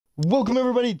Welcome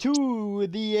everybody to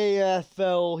the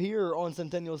AFL here on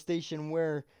Centennial Station,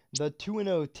 where the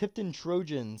 2-0 Tipton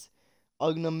Trojans,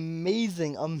 an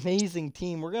amazing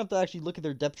team. We're going to have to actually look at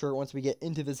their depth chart once we get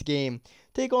into this game.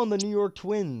 Take on the New York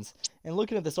Twins. And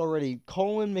looking at this already,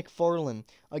 Colin McFarland.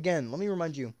 Again, let me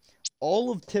remind you,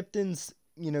 all of Tipton's,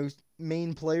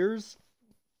 main players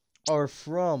are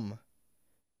from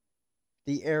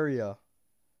the area.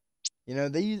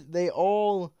 They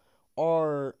all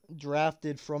are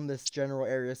drafted from this general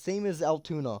area, same as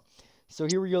Altoona. So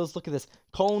here we go, let's look at this.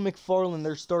 Colin McFarland,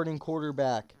 their starting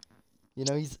quarterback.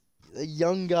 He's a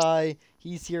young guy,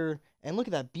 he's here, and look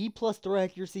at that, B+ throw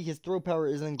accuracy. His throw power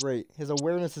isn't great, his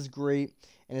awareness is great,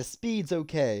 and his speed's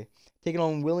okay. Taking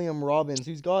on William Robbins,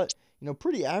 who's got,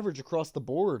 pretty average across the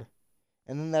board.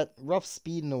 And then that rough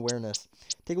speed and awareness.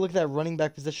 Take a look at that running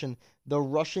back position, the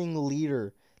rushing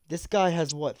leader. This guy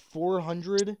has,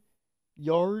 400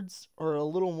 yards, or a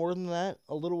little more than that,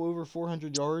 a little over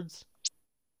 400 yards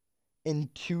in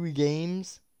 2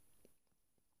 games.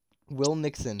 Will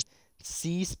Nixon,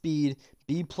 C speed,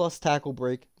 B+ tackle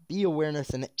break, B awareness,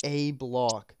 and A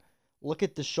block. Look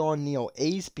at Deshaun Neal,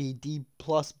 A speed, D+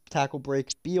 tackle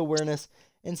break, B awareness,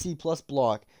 and C+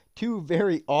 block. 2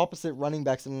 very opposite running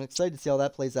backs, and I'm excited to see how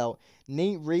that plays out.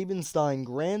 Nate Rabenstein,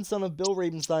 grandson of Bill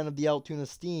Rabenstein of the Altoona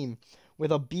Steam,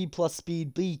 with a B+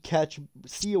 speed, B catch,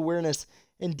 C awareness,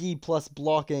 and D+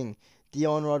 blocking.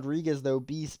 Dion Rodriguez, though,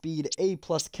 B speed, A+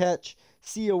 catch,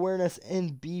 C awareness,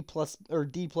 and D+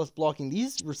 blocking.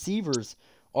 These receivers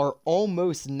are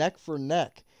almost neck for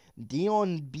neck.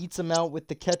 Dion beats him out with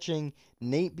the catching.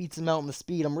 Nate beats him out in the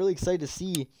speed. I'm really excited to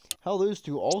see how those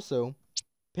two also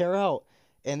pair out.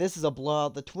 And this is a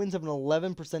blowout. The Twins have an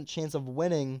 11% chance of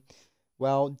winning,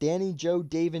 while Danny, Joe,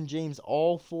 Dave, and James,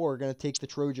 all 4 are going to take the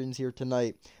Trojans here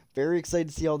tonight. Very excited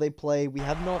to see how they play. We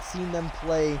have not seen them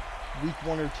play week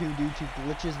 1 or 2 due to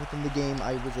glitches within the game.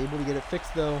 I was able to get it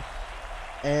fixed, though,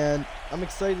 and I'm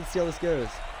excited to see how this goes.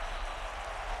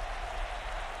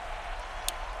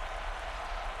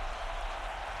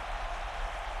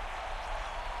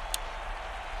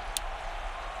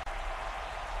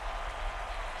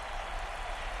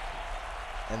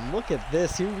 And look at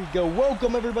this. Here we go.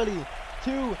 Welcome, everybody,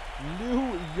 to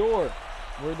New York,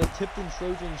 where the Tipton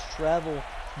Trojans travel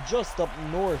just up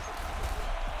north.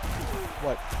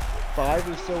 5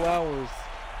 or so hours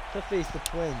to face the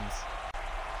Twins.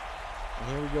 And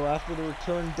here we go after the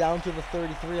return down to the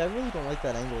 33. I really don't like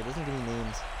that angle. It doesn't give me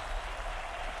names.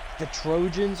 The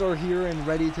Trojans are here and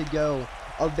ready to go.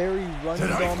 A very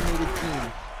run-dominated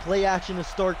team. Play action to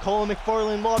start. Colin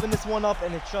McFarland lobbing this one up,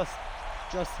 and it just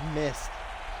missed.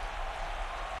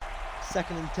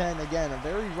 2nd and 10. Again, a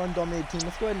very run-dominated team.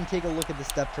 Let's go ahead and take a look at the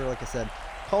step chart. Like I said,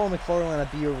 Colin McFarland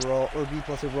at B overall, or B+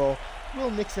 overall.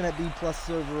 Will Nixon at B+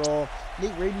 overall.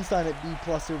 Nate Rabenstein at B+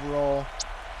 overall.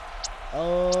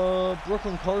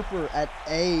 Brooklyn Carper at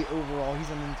A overall. He's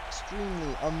an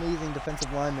extremely amazing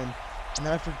defensive lineman. And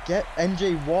then I forget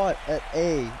NJ Watt at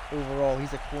A overall.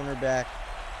 He's a cornerback.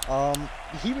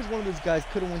 He was one of those guys.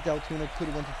 Could have went to Altoona. Could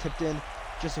have went to Tipton.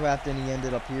 Just so happened he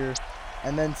ended up here.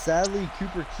 And then sadly,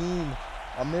 Cooper Keene,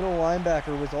 a middle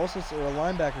linebacker, was also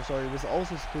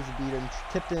supposed to be in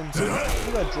Tipton.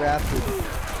 He got drafted.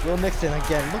 Will Nixon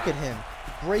again. Look at him.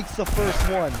 Breaks the first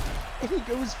one. And he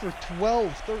goes for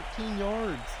 12, 13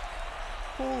 yards.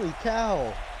 Holy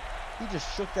cow. He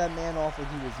just shook that man off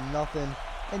like he was nothing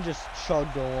and just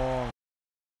chugged along.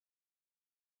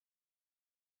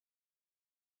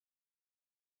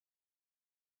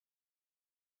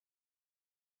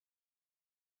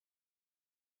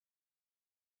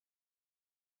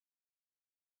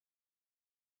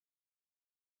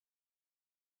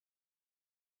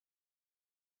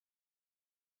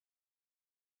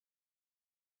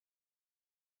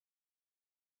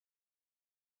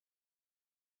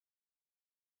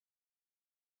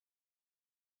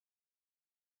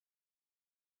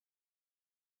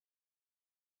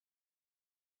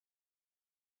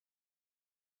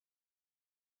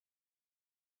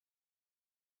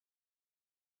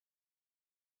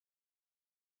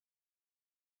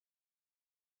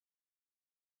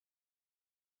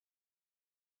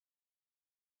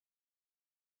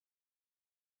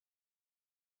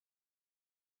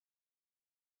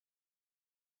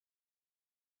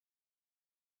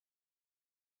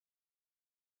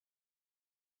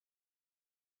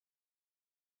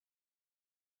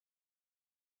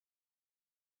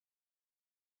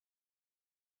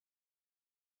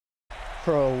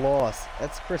 For a loss.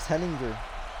 That's Chris Henninger.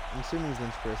 I'm assuming his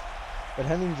name's Chris. But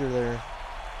Henninger there.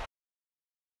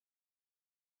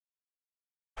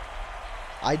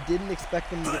 I didn't expect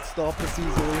them to get stopped this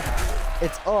easily.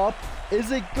 It's up.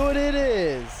 Is it good? It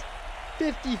is.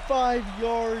 55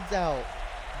 yards out.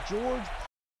 George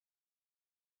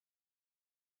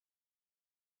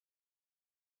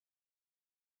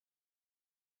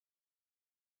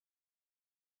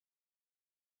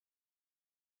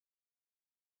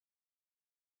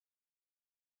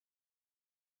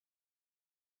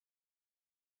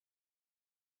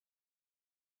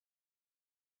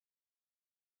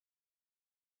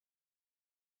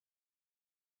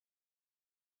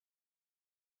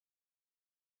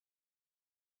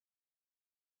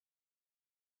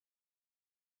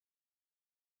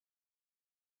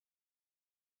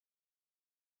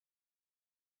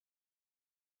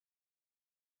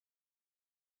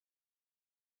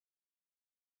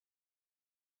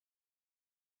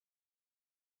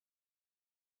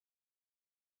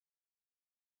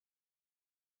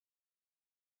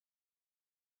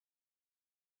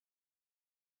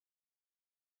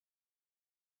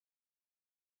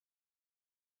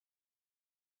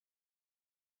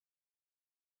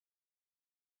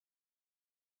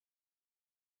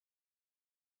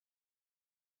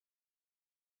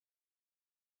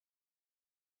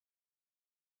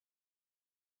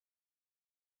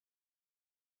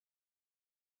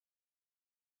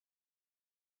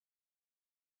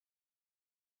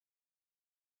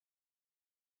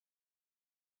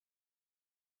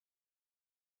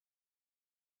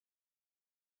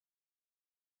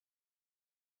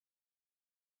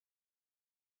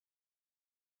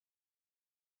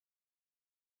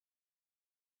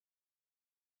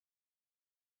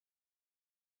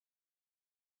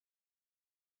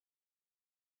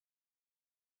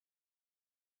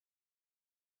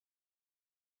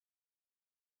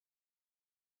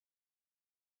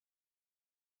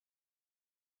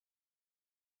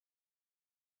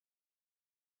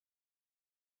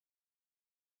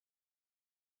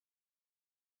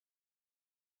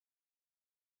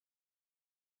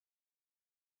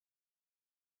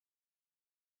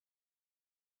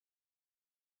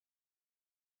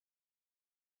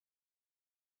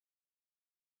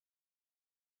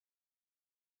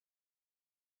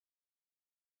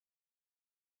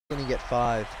gonna get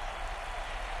 5.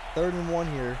 3rd and 1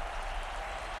 here.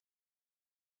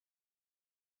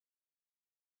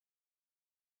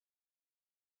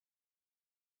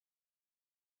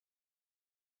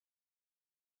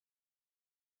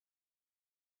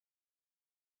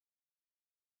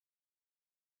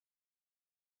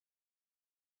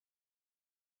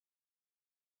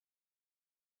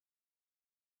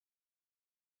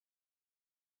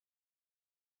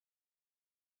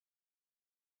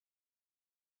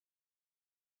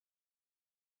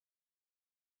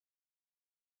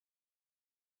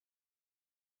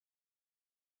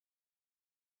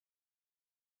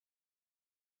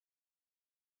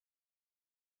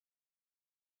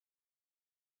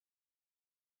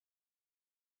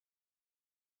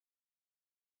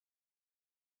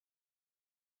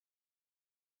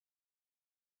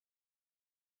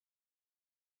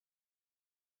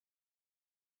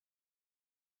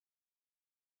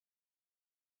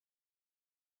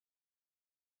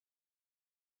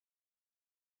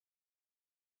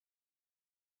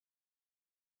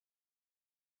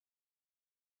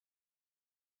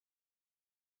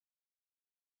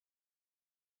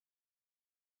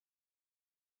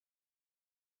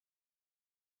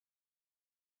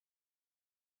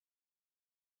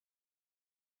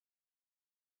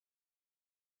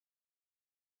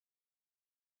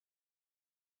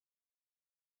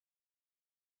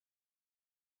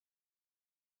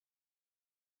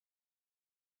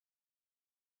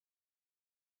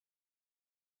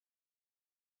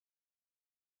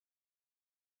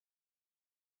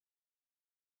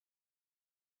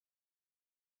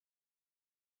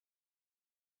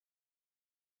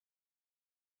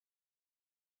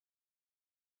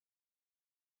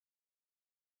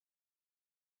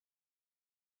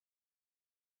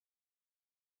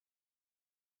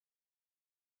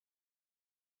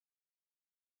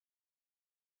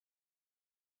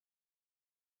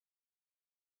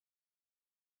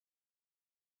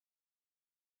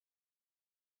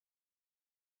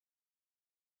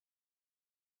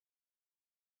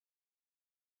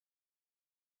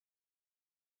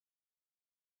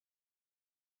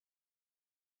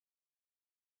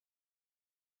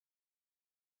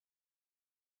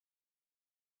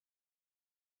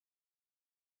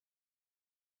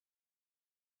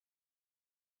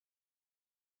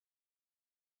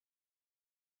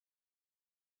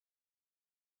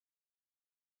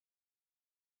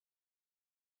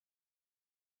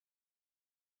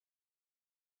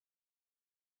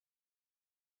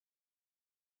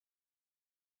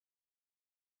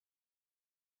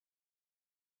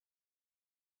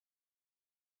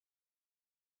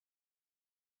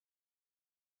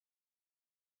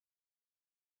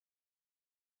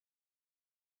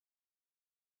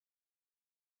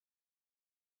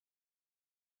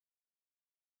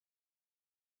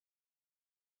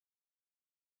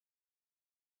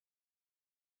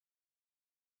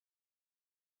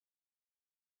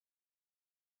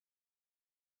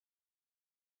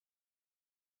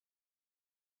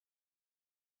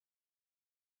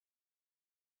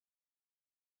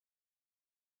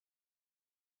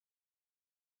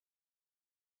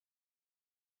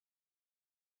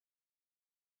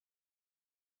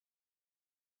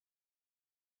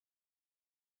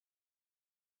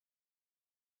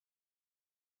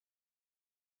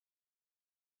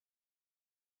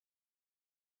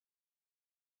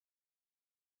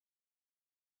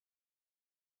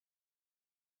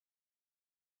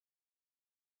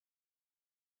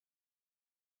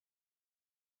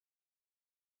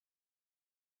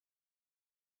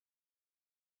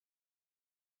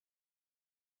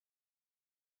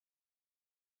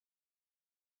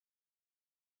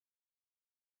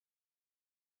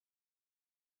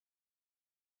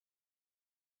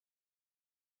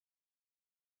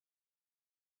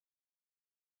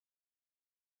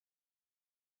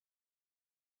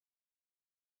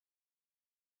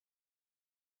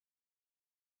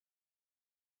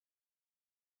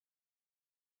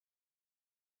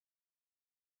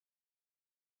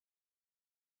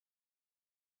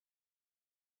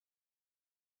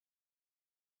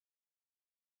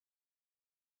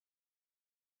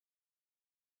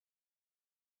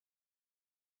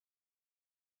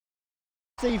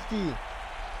 Safety.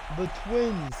 The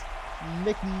Twins.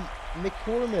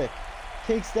 McCormick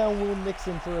takes down Will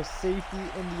Nixon for a safety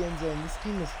in the end zone. This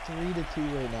team is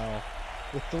 3-2 right now,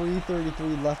 with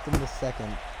 3:33 left in the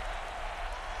second.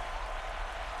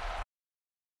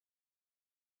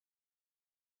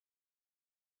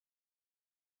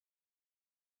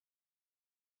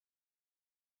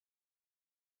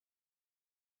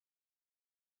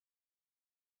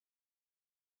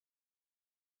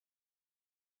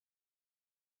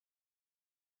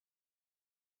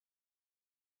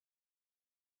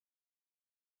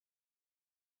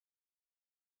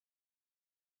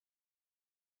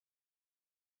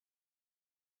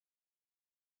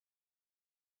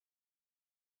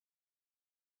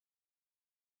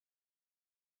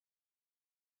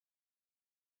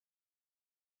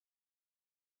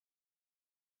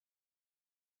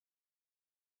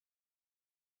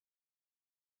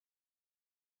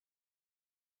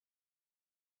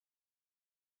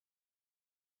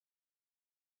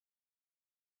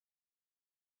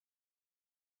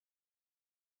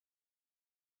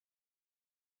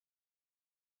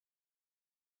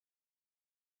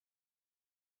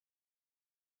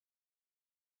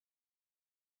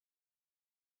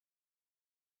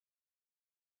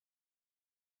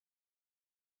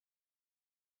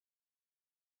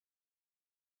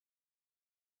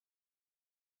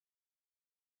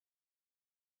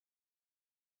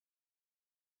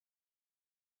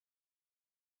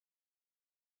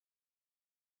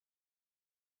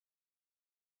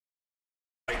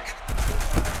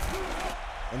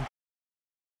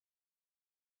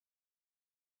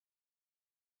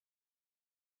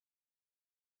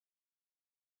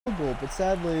 Goal, but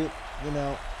sadly, you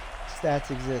know, stats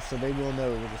exist, so they will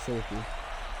know it was a safety.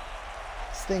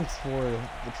 Stinks for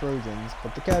the Trojans,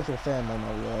 but the casual fan might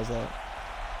not realize that.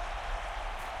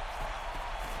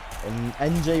 And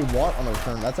NJ Watt on the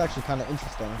return, that's actually kind of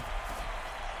interesting.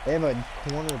 They have a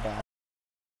cornerback.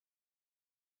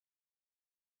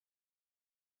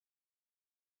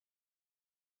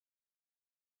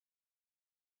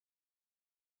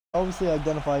 Obviously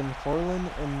identify McFarland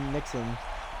and Nixon.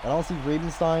 I don't see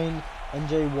Ravenstein,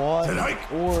 NJ Watt,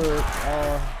 or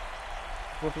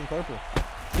Brooklyn Carper.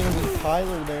 It's gonna be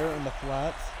Tyler there in the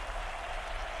flats.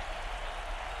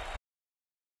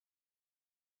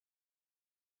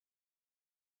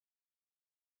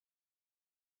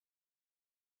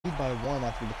 Lead by 1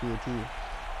 after the PAT.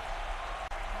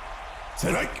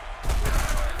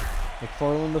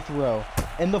 McFarland the throw.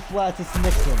 In the flats, it's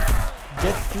Nixon.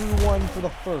 Gets through one for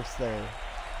the first there.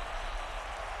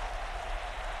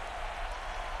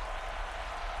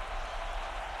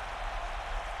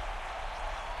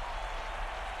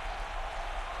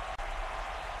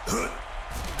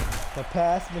 The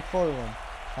pass, McFarland.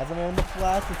 Has a man in the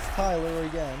flats, it's Tyler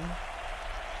again.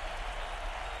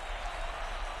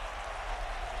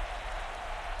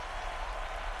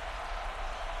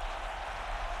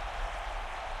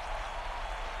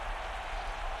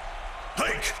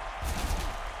 Hike.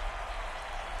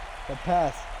 The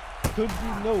pass could be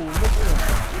no,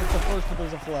 McFarland. It's the first, but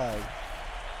there's a flag.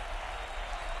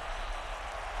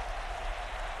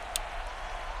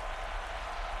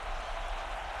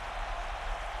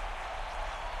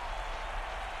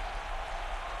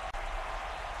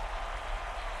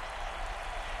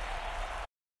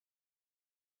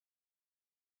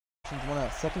 One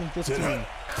out, 2nd and 15.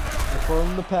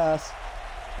 McFarland the pass.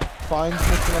 Finds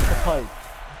Nixon up the pipe.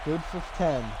 Good for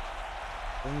 10.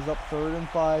 Brings up 3rd and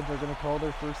 5. They're going to call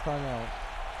their first time out.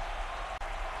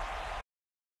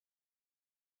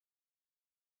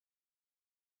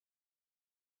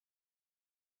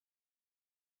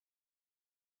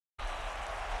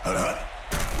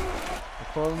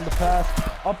 McFarland the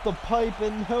pass. Up the pipe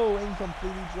and no,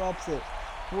 incomplete. He drops it.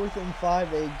 4th and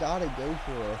 5. They got to go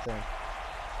for it, I think.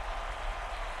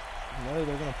 No,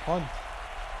 they're going to punt.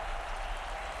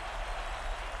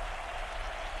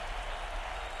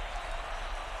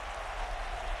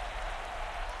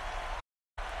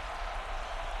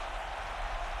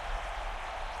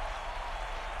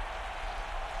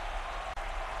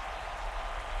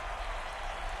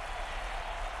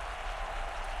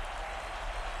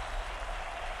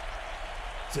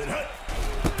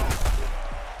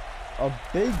 A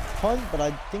big punt, but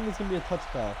I think it's going to be a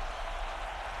touchback.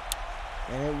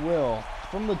 And it will.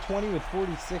 From the 20 with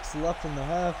 46 left in the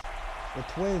half, the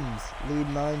Twins lead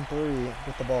 9-3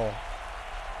 with the ball.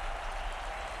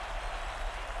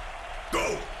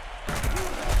 Go!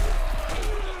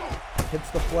 Hits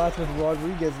the flats with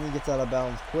Rodriguez and he gets out of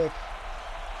bounds quick.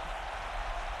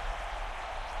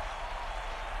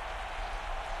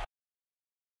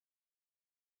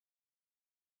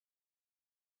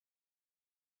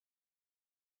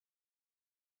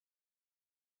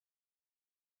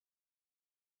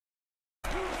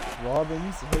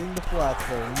 Robbins hitting the flats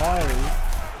there. Myers,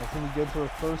 that's going to be good for a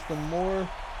first and more.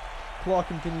 Clock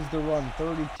continues to run,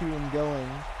 32 and going,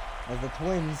 as the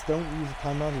Twins don't use a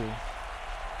timeout here.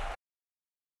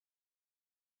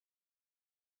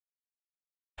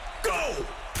 Go!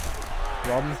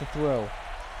 Robbins to throw.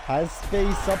 Has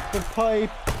space up the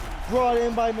pipe. Brought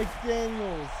in by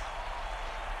McDaniels.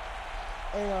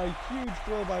 And a huge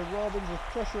throw by Robbins with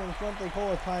pressure in front. They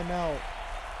call a timeout.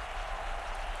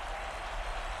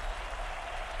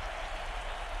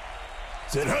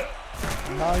 Sit hut.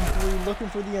 9-3 looking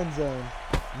for the end zone.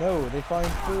 No, they find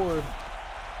Ford.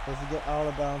 Does he get out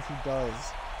of bounds? He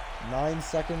does. 9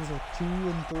 seconds with 2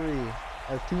 and 3.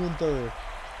 Or 2 and 3.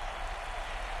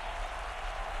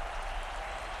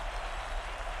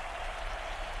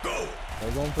 Go!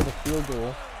 They're going for the field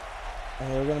goal.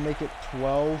 And they're going to make it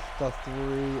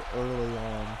 12-3 early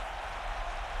on.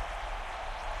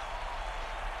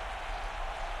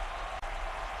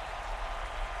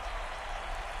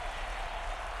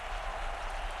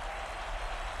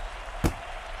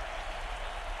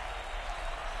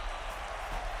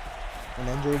 And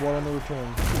NJ Watt on the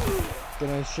return.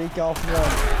 Gonna shake off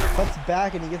one. Cuts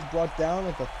back and he gets brought down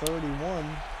at the 31.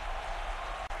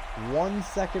 1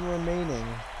 second remaining.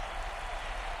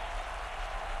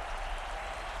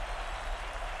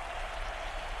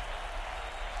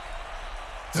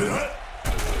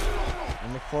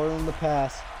 And McFarland the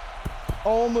pass.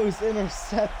 Almost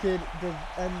intercepted to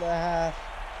end the half.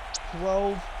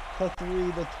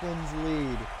 12-3 the Twins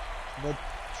lead. The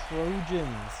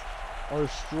Trojans are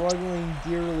struggling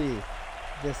dearly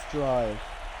this drive.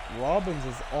 Robbins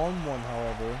is on one,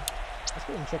 however. Let's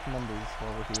go and check numbers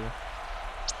while we're here.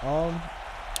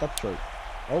 Depth chart.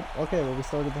 Oh, okay, well we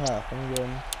started the half. Let me go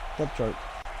and depth chart.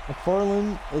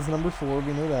 McFarland is number 4,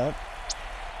 we know that.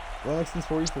 Lennoxton's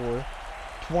 44.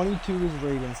 22 is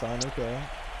Ravenstein, okay.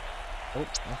 Oh,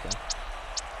 okay.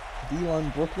 D-line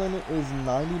Brooklyn is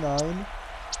 99.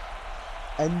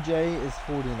 NJ is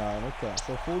 49, okay.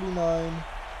 So 49,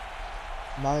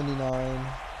 99,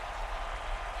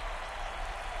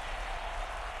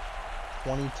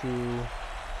 22,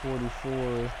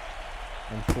 44,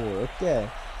 and 4. Okay.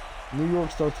 New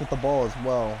York starts with the ball as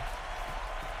well.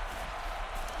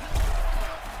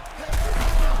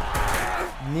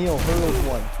 Neal hurdles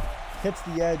one. Hits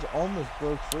the edge, almost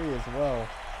broke free as well.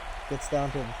 Gets down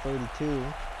to the 32.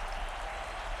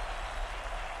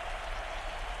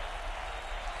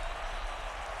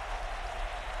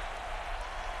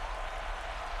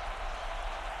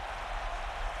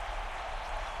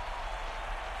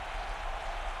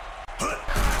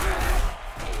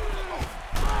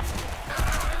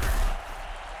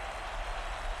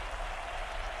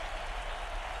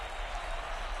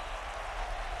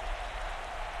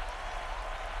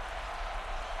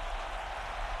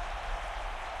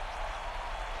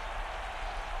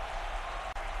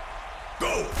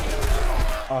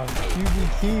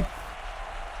 QB keep.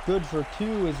 Good for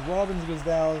 2 as Robbins goes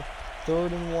down.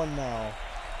 3rd and 1 now.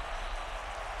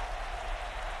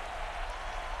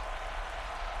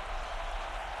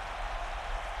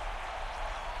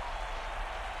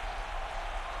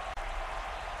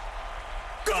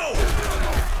 Go!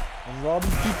 And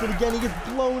Robbins keeps it again. He gets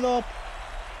blown up.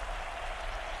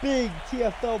 Big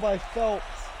TFL by Phelps.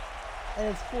 And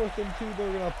it's 4th and 2.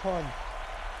 They're going to punt.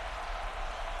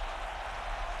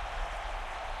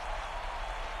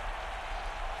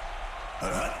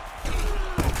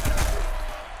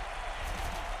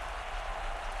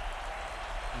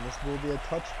 And this will be a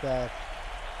touchback.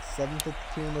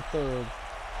 7:52 in the 3rd.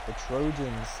 The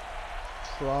Trojans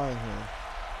trying here.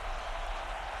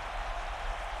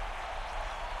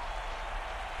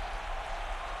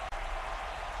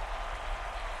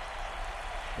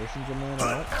 Motions a man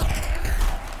out.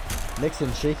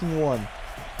 Nixon shaking one.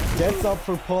 Gets up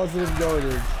for positive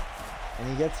yardage. And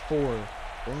he gets 4.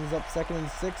 Brings up 2nd and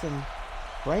 6, and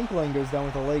Franklin goes down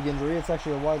with a leg injury. It's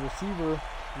actually a wide receiver.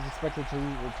 He's expected to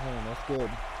return. That's good.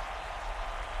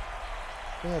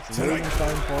 I think that's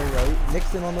Ravenstein far right.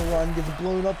 Nixon on the run, gets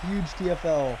blown up, huge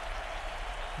TFL.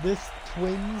 This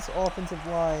Twins offensive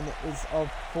line is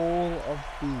full of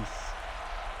beasts.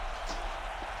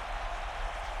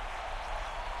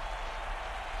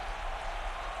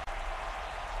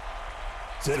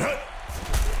 Sit hut.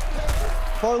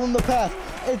 Farland the pass.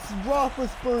 It's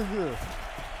Roethlisberger.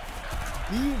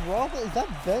 Is that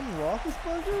Ben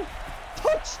Roethlisberger?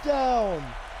 Touchdown!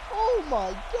 Oh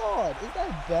my God! Is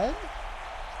that Ben?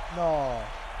 No.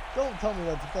 Don't tell me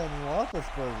that's Ben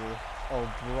Roethlisberger. Oh,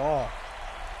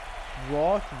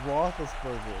 Brock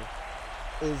Roethlisberger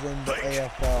is in the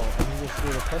AFL, and he just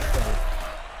scored a touchdown.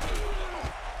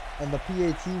 And the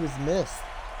PAT was missed.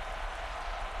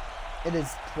 It is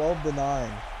 12-9.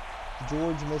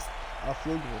 George missed a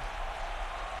field goal.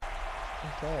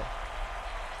 Okay.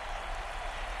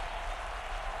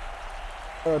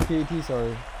 Or a PAT,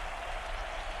 sorry.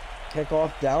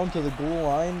 Kickoff down to the goal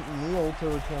line. Neal to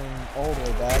return all the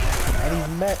way back. And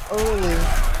he's met early.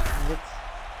 He gets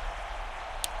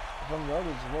some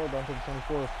yardage as well down to the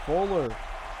 24. Fuller,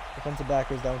 defensive back,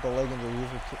 goes down with a leg injury.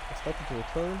 He's expected to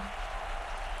return.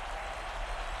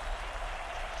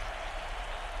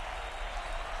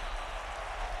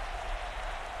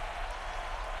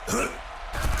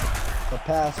 The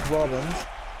pass, Robbins.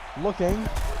 Looking.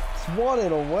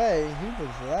 Swatted away. Who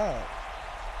was that?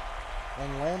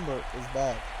 And Lambert is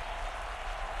back.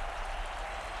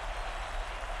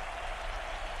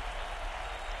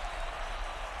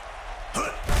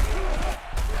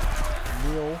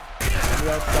 Neal on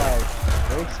the outside.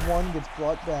 Breaks one, gets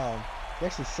brought down. He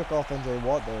actually shook off NJ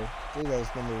Watt there. I believe that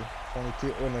was number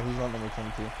 22. Oh no, he's not number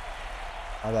 22.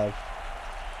 My bad.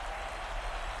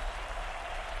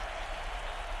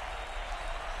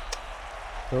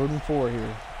 Third and 4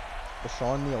 here.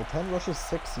 Deshaun Neal, 10 rushes,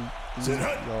 60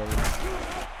 yards.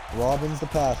 Robbins the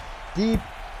pass. Deep,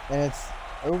 and it's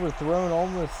overthrown,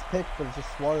 almost picked, but it's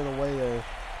just swatted away there.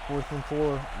 4th and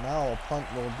 4. Now a punt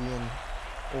will be in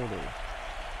order.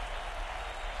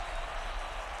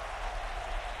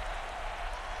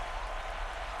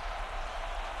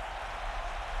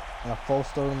 And a false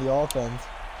start on the offense.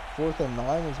 4th and 9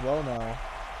 as well now.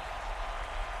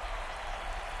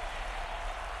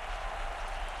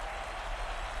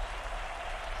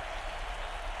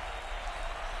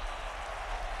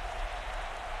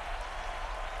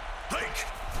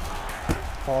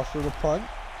 Foster the punt.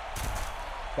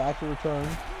 Back to return.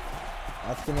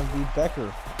 That's going to be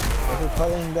Becker. Becker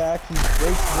cutting back. He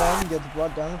breaks one. Gets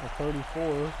brought down for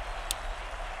 34.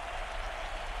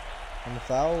 And the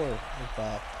Fowler is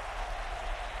back.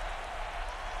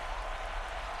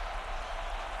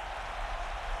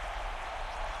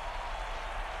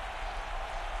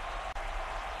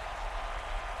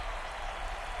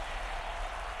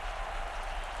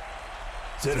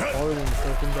 Harden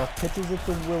opens off, pitches it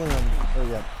to Williams. Oh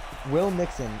yeah, Will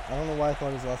Nixon. I don't know why I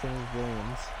thought his last name was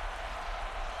Williams,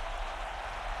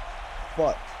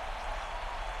 but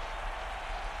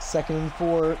 2nd and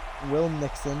 4. Will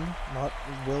Nixon, not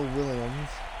Will Williams.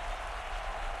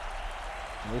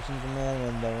 Motions a man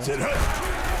in there.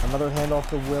 Another handoff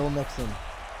to Will Nixon.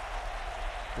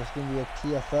 There's going to be a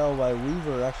TFL by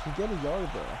Weaver. Actually get a yard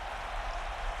though.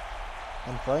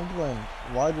 And Franklin,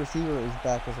 wide receiver, is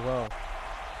back as well.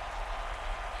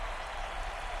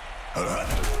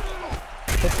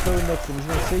 Pittsburgh Nixon, he's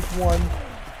going to shake one,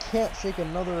 can't shake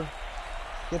another,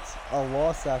 gets a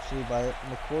loss actually by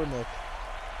McCormick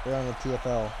there on the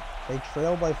TFL. They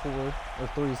trail by 4, or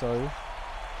 3, sorry,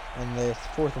 and the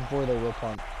 4th and 4 they will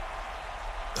punt.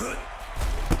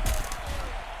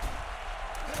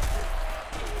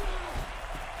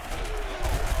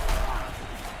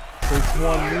 Takes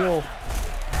one, Neal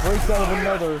breaks out of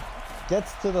another,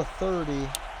 gets to the 30,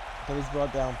 so he's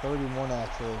brought down 31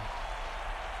 actually.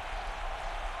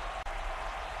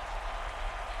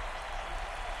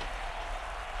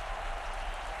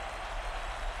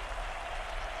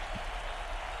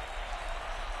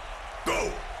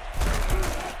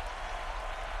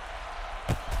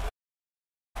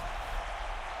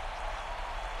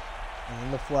 And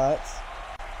in the flats.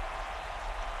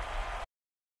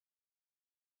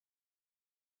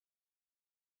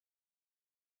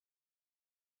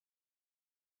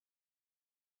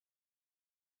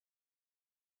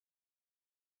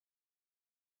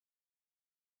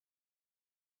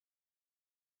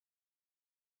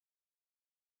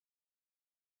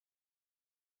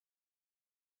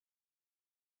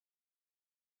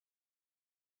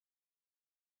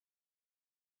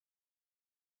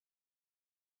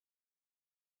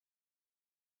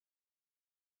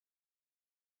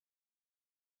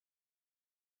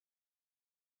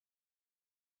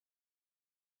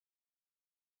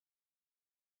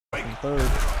 And third,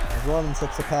 as Robbins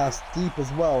sets the pass deep as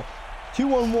well.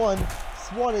 2-on-1,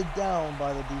 swatted down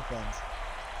by the defense.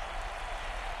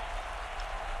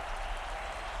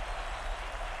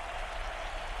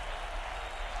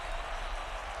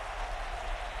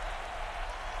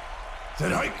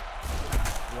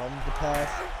 Robbins the pass,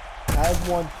 has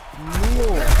one.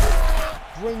 Neal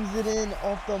brings it in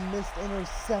off the missed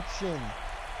interception.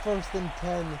 1st and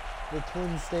 10, the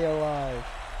Twins stay alive.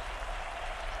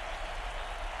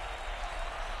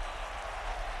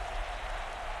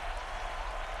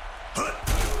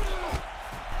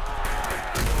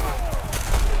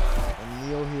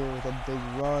 Neal here with a big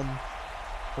run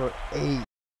for 8.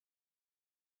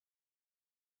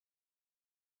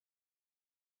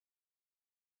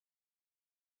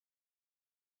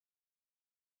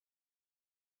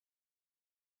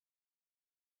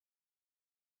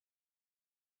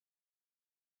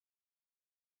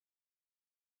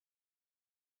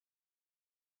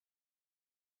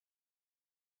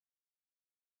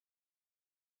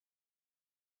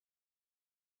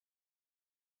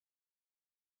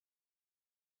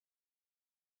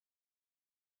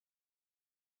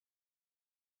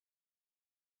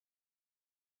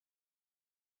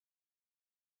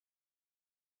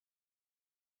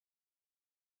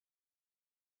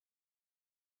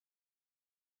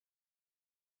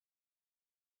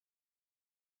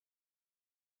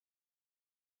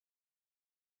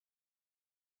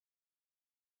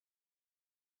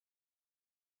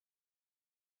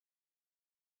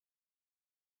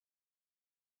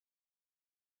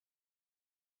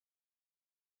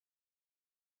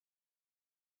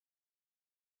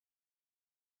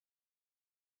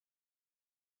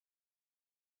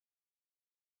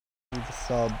 He's a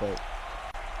sub, but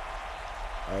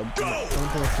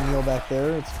Centennial back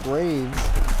there. It's Graves.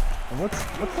 And what's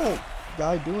that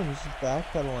guy doing? He's just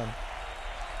backpedaling.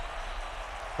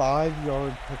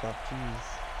 5-yard pickup. Jeez.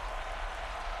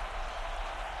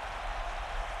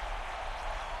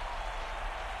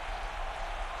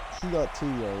 He got 2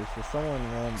 yards for someone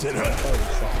ran.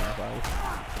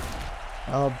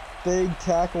 A big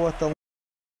tackle at the.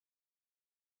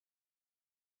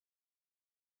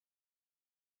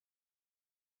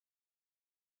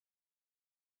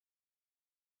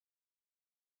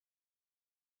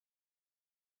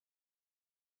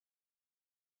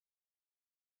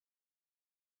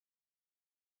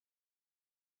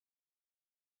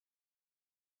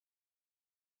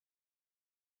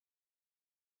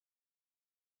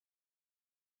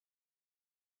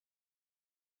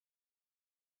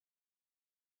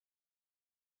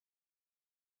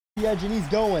 Edge and he's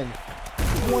going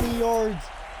 20 yards,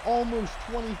 almost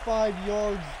 25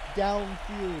 yards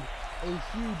downfield. A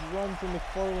huge run for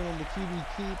McFarland and the QB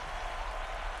keep.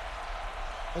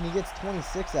 And he gets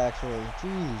 26 actually.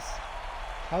 Jeez.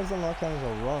 How does that not count as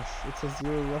a rush? It says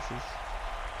 0 rushes.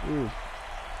 Weird.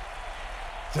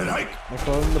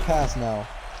 McFarland the pass now.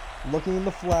 Looking in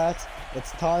the flats.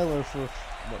 It's Tyler for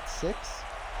what, 6?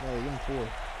 No, they give him 4.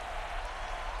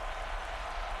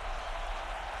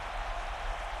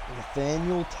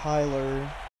 Nathaniel Tyler.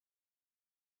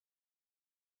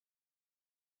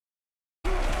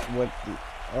 What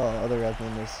the other guy's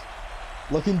name is?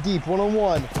 Looking deep,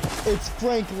 1-on-1. It's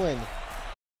Franklin.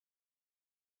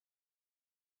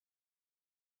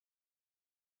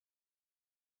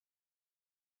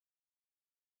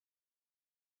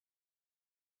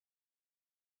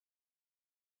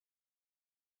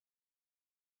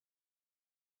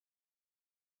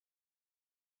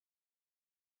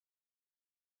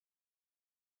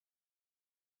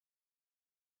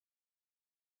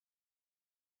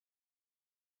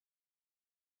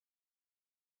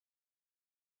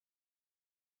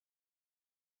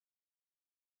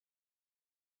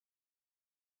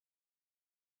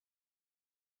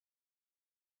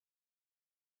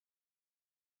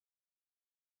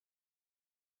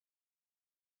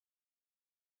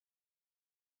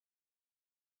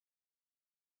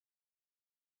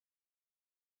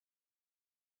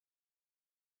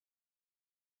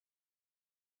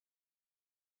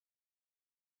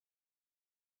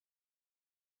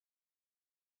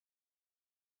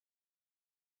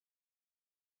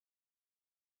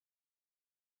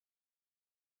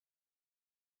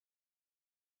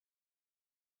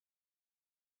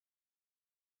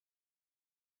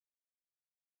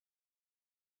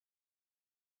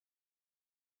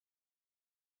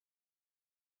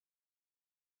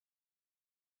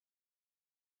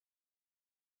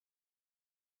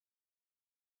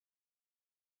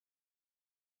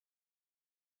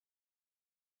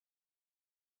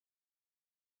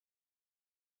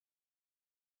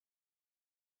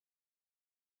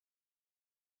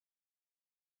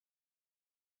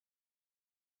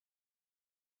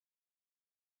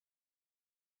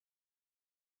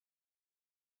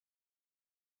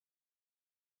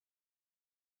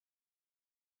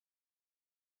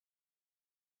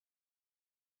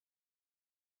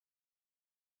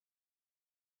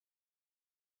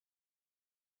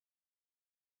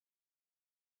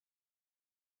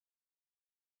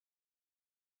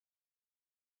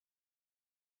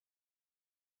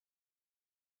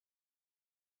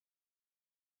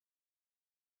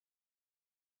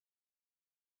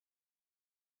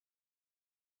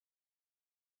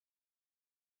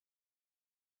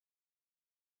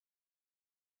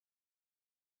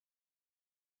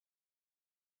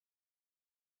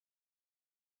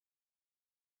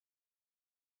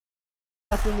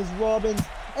 Passing is Robbins,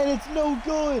 and it's no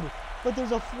good. But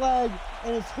there's a flag,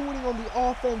 and it's holding on the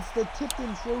offense. The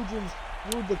Tipton Trojans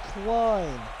will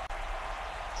decline.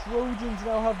 Trojans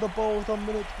now have the ball with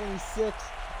 1:26,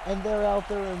 and they're out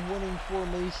there in winning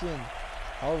formation.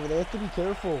 However, they have to be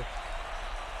careful.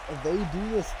 If they do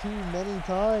this too many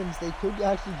times, they could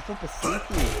actually flip a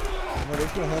safety. No, they're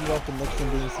just going to hand it off to Nixon,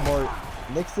 being smart.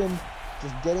 Nixon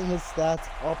just getting his stats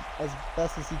up as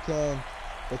best as he can.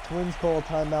 The Twins call a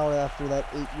timeout after that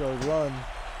 8-yard run.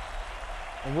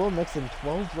 And Will Nixon,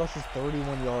 12 rushes,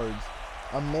 31 yards.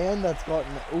 A man that's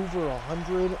gotten over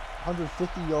 100,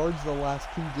 150 yards the last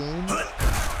 2 games.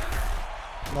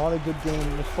 Not a good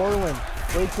game. McFarland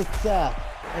breaks a sack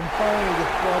and finally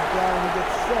gets brought down and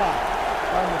gets sacked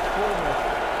by McFarland.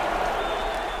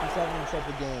 He's having himself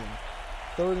a game.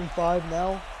 3rd and 5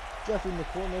 now. Jeffrey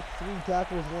McCormick, 3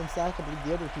 tackles, 1 sack. I believe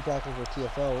the other 2 tackles were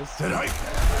TFLs.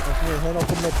 Hand off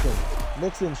to Nixon.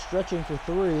 Nixon stretching for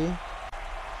 3.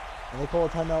 And they call a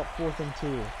timeout, 4th and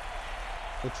 2.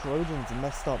 The Trojans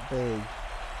messed up big.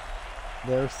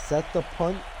 They're set to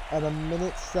punt at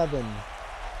 1:07.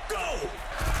 Go!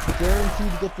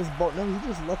 Guaranteed to get this ball. No, he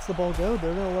just lets the ball go.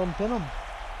 They're going to let him pin him.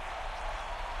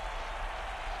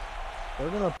 They're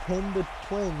going to pin the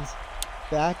Twins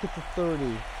back at the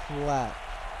 30, flat.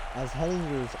 As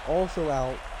Henninger's also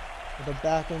out with a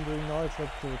back injury, not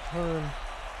expected to return.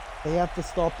 They have to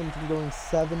stop them from going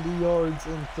 70 yards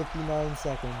in 59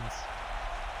 seconds.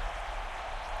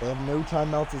 They have no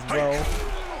timeouts as well.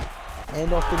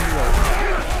 And off the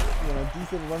Neal.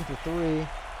 Decent run for 3.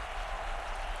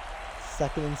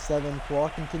 2nd and 7.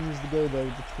 Clock continues to go though.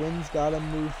 The Twins gotta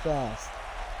move fast.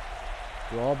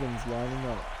 Robbins lining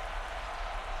up.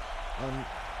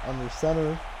 Under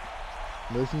center.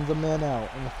 Motions a man out.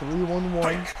 And a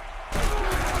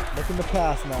 3-1-1. Looking to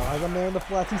pass now. Has a man in the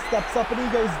flats. He steps up and he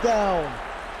goes down.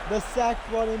 The sack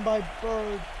brought in by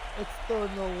Bird. It's 3rd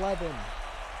and 11.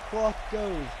 Clock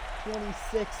goes.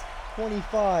 26,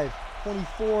 25,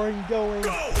 24 and going.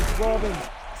 Robbins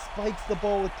spikes the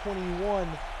ball with 21.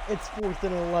 It's 4th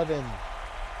and 11.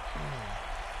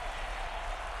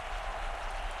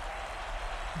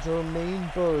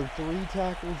 Jermaine Bird, 3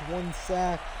 tackles, 1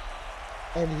 sack.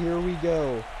 And here we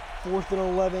go. 4th and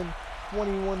 11,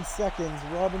 21 seconds.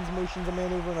 Robbins motions a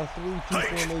man over in a 3-2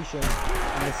 formation.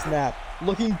 And the snap.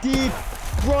 Looking deep.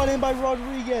 Brought in by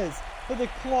Rodriguez. But the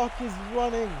clock is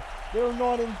running. They're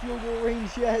not in field goal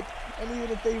range yet. And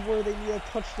even if they were, they need a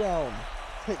touchdown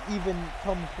to even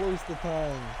come close to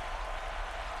tying.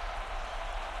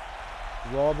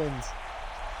 Robbins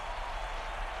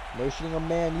motioning a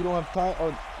man. You don't have time.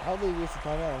 Or how did they waste the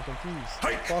timeout? I'm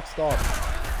confused. Clock stops.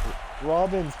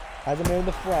 Robbins has a man in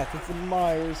the flats. It's in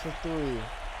Myers for 3.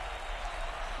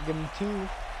 Give him 2.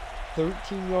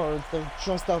 13 yards. They're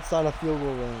just outside of field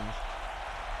goal range.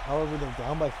 However, they're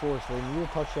down by 4, so they need a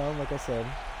touchdown, like I said.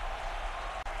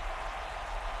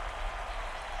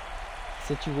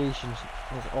 Situation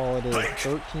is all it is.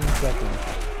 13 seconds.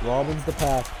 Robbins the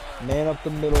pass. Man up the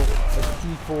middle. It's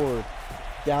T Ford.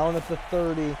 Down at the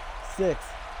 30. 6,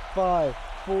 5,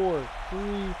 4, 3,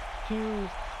 2,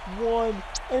 1.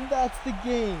 And that's the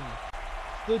game.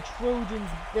 The Trojans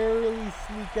barely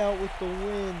sneak out with the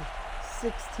win.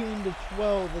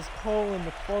 16-12 as Colin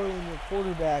McFarland, your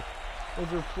quarterback,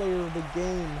 was your player of the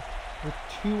game with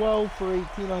 12 for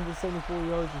 18, 174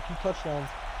 yards and 2 touchdowns.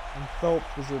 And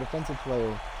Phelps was your defensive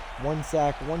player. 1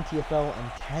 sack, 1 TFL,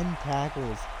 and 10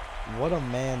 tackles. What a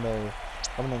man there.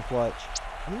 Coming in clutch.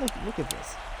 I mean, look at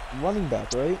this. Running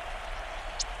back, right?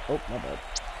 Oh, my bad.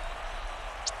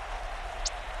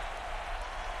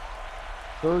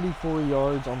 34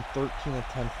 yards on 13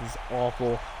 attempts is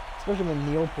awful. Especially when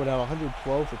Neal put out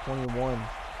 112 for 21.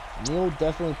 Neal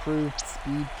definitely proved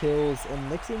speed kills. And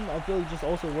Nixon, I feel like just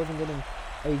also wasn't getting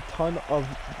a ton of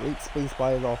great space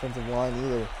by his offensive line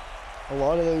either. A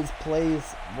lot of those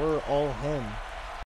plays were all him.